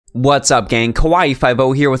What's up, gang?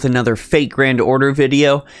 Kawaii50 here with another fake Grand Order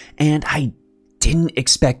video, and I didn't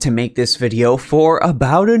expect to make this video for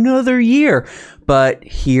about another year, but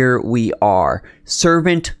here we are.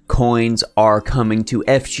 Servant coins are coming to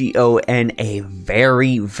FGO and a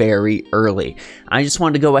very early. I just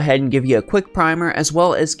wanted to go ahead and give you a quick primer as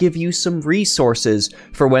well as give you some resources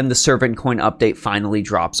for when the servant coin update finally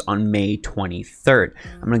drops on May 23rd.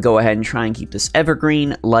 I'm going to go ahead and try and keep this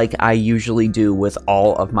evergreen like I usually do with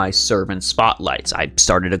all of my servant spotlights. I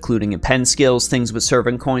started including in pen skills, things with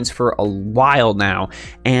servant coins for a while now,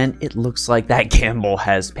 and it looks like that gamble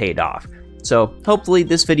has paid off. So hopefully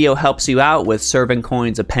this video helps you out with servant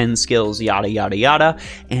coins, pen skills, yada yada,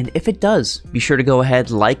 and if it does, be sure to go ahead,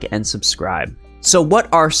 like, and subscribe. So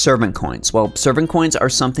what are servant coins? Well, servant coins are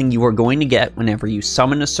something you are going to get whenever you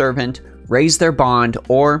summon a servant, raise their bond,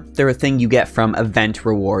 or they're a thing you get from event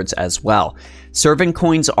rewards as well. Servant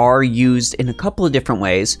coins are used in a couple of different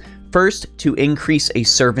ways. First, to increase a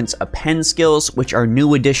servant's pen skills, which are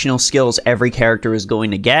new additional skills every character is going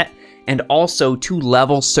to get, and also to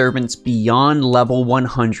level servants beyond level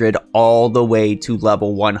 100 all the way to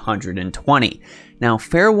level 120. Now,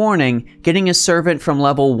 fair warning, getting a servant from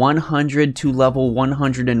level 100 to level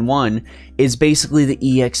 101 is basically the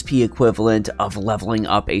EXP equivalent of leveling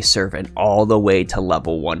up a servant all the way to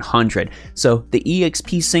level 100. So the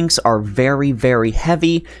EXP sinks are very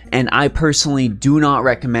heavy, and I personally do not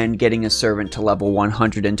recommend getting a servant to level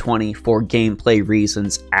 120 for gameplay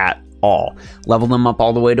reasons at all. Level them up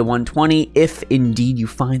all the way to 120 if indeed you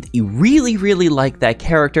find that you really like that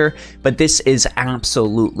character, but this is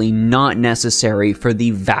absolutely not necessary for the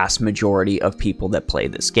vast majority of people that play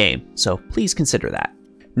this game, so please consider that.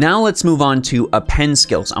 Now let's move on to pen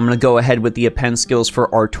skills. I'm going to go ahead with the pen skills for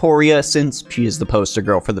Artoria since she is the poster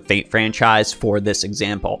girl for the Fate franchise for this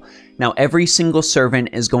example. Now every single servant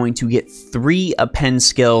is going to get 3 pen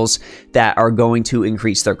skills that are going to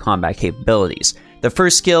increase their combat capabilities. The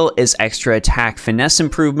first skill is extra attack finesse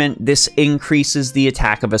improvement. This increases the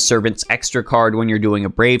attack of a servant's extra card when you're doing a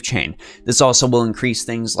brave chain. This also will increase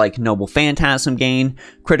things like noble phantasm gain,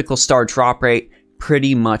 critical star drop rate,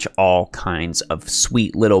 pretty much all kinds of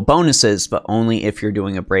sweet little bonuses, but only if you're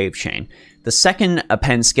doing a brave chain. The second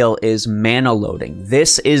pen skill is mana loading.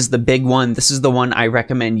 This is the big one. This is the one I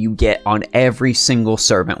recommend you get on every single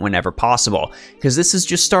servant whenever possible, because this is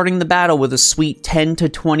just starting the battle with a sweet 10 to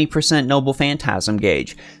 20% noble phantasm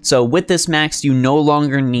gauge. So with this max, you no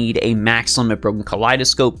longer need a max limit broken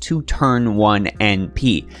kaleidoscope to turn 1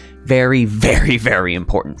 NP. Very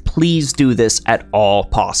important. Please do this at all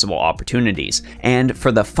possible opportunities. And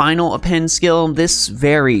for the final pen skill, this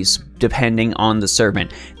varies depending on the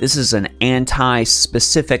servant. This is an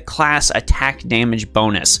anti-specific class attack damage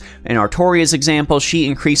bonus. In Artoria's example, she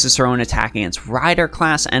increases her own attack against rider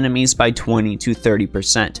class enemies by 20 to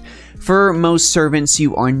 30%. For most servants,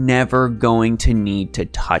 you are never going to need to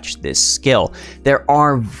touch this skill. There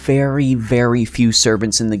are very few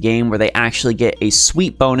servants in the game where they actually get a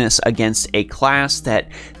sweet bonus against a class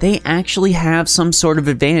that they actually have some sort of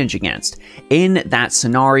advantage against. In that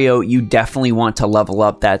scenario, you definitely want to level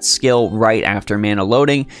up that skill right after mana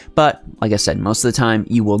loading, but like I said, most of the time,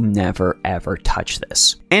 you will never ever touch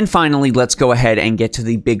this. And finally, let's go ahead and get to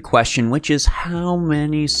the big question, which is how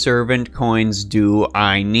many servant coins do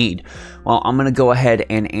I need? Well, I'm going to go ahead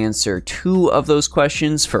and answer 2 of those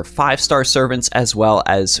questions for 5-star servants as well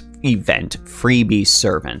as event freebie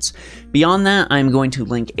servants. Beyond that, I'm going to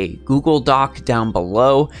link a Google Doc down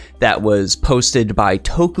below that was posted by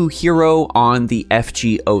Tokuhiro on the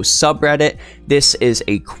FGO subreddit. This is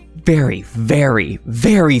a very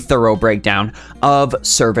thorough breakdown of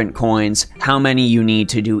servant coins, how many you need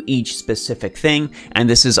to do each specific thing, and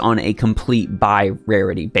this is on a complete by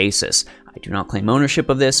rarity basis. I do not claim ownership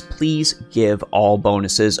of this. Please give all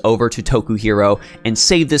bonuses over to Tokuhiro and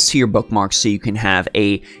save this to your bookmarks so you can have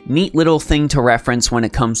a neat little thing to reference when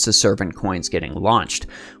it comes to servant coins getting launched.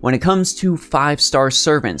 When it comes to 5-star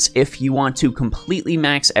servants, if you want to completely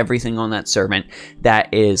max everything on that servant, that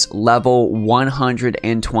is level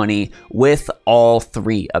 120 with all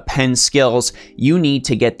 3 pen skills, you need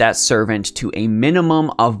to get that servant to a minimum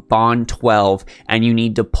of bond 12, and you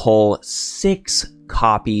need to pull 6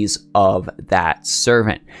 copies of that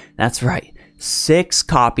servant. That's right, 6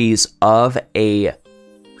 copies of a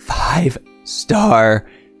 5-star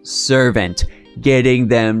servant, getting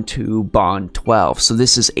them to bond 12. So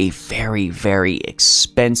this is a very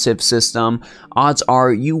expensive system. odds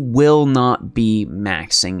are you will not be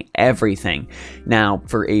maxing everything. Now,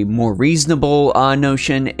 for a more reasonable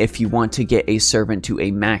notion, if you want to get a servant to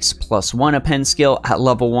a max +1 append skill at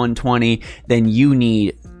level 120, then you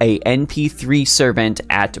need a NP3 servant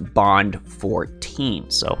at bond 14.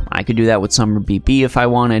 So I could do that with Summer BB if I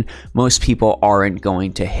wanted. Most people aren't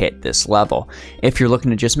going to hit this level. If you're looking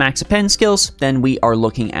to just max append skills, then we are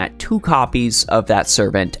looking at 2 copies of that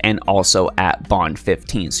servant and also at bond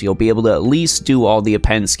 15. So you'll be able to at least do all the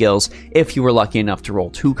append skills if you were lucky enough to roll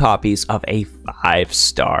 2 copies of a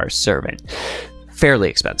 5-star servant. Fairly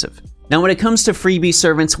expensive. Now, when it comes to freebie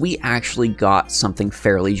servants, we actually got something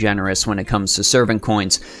fairly generous when it comes to servant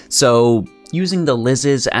coins. So, using the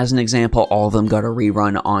Liz's as an example, all of them got a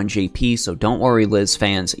rerun on JP, so don't worry, Liz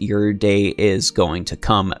fans, your day is going to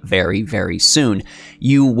come very, very soon.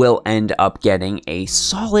 You will end up getting a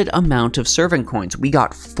solid amount of servant coins. We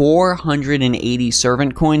got 480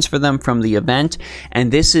 servant coins for them from the event,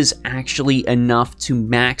 and this is actually enough to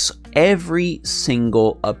max every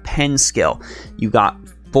single append skill. You got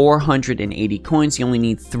 480 coins, you only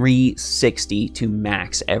need 360 to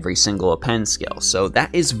max every single append skill. So that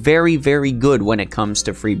is very, very good when it comes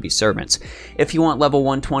to freebie servants. If you want level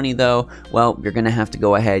 120 though, well, you're gonna have to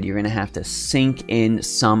go ahead, you're gonna have to sink in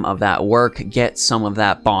some of that work, get some of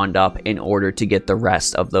that bond up in order to get the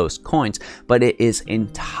rest of those coins. But it is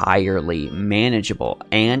entirely manageable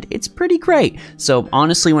and it's pretty great. So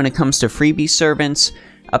honestly, when it comes to freebie servants,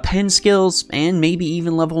 append skills and maybe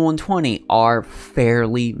even level 120 are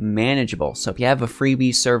fairly manageable. So if you have a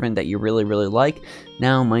freebie servant that you really, really like,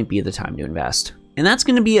 now might be the time to invest. And that's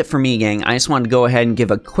going to be it for me, gang. I just wanted to go ahead and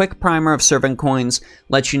give a quick primer of servant coins,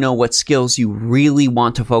 let you know what skills you really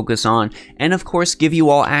want to focus on, and of course give you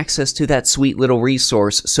all access to that sweet little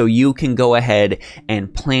resource so you can go ahead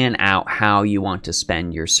and plan out how you want to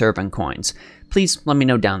spend your servant coins. Please let me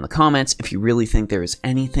know down in the comments if you really think there is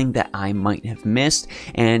anything that I might have missed,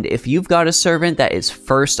 and if you've got a servant that is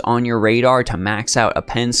first on your radar to max out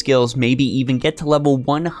append skills, maybe even get to level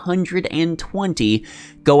 120,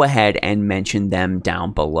 go ahead and mention them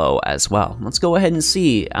down below as well. Let's go ahead and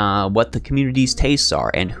see what the community's tastes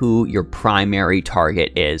are and who your primary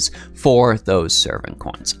target is for those servant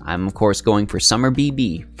coins. I'm of course going for Summer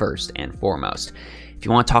BB first and foremost. If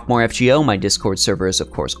you want to talk more FGO, my Discord server is of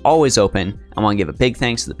course always open. I want to give a big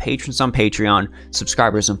thanks to the patrons on Patreon,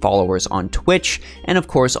 subscribers and followers on Twitch, and of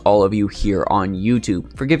course all of you here on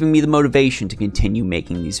YouTube for giving me the motivation to continue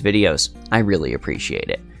making these videos. I really appreciate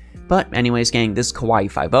it. But anyways, gang, this is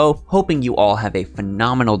Kawaii50, hoping you all have a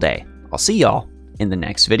phenomenal day. I'll see y'all in the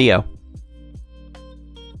next video.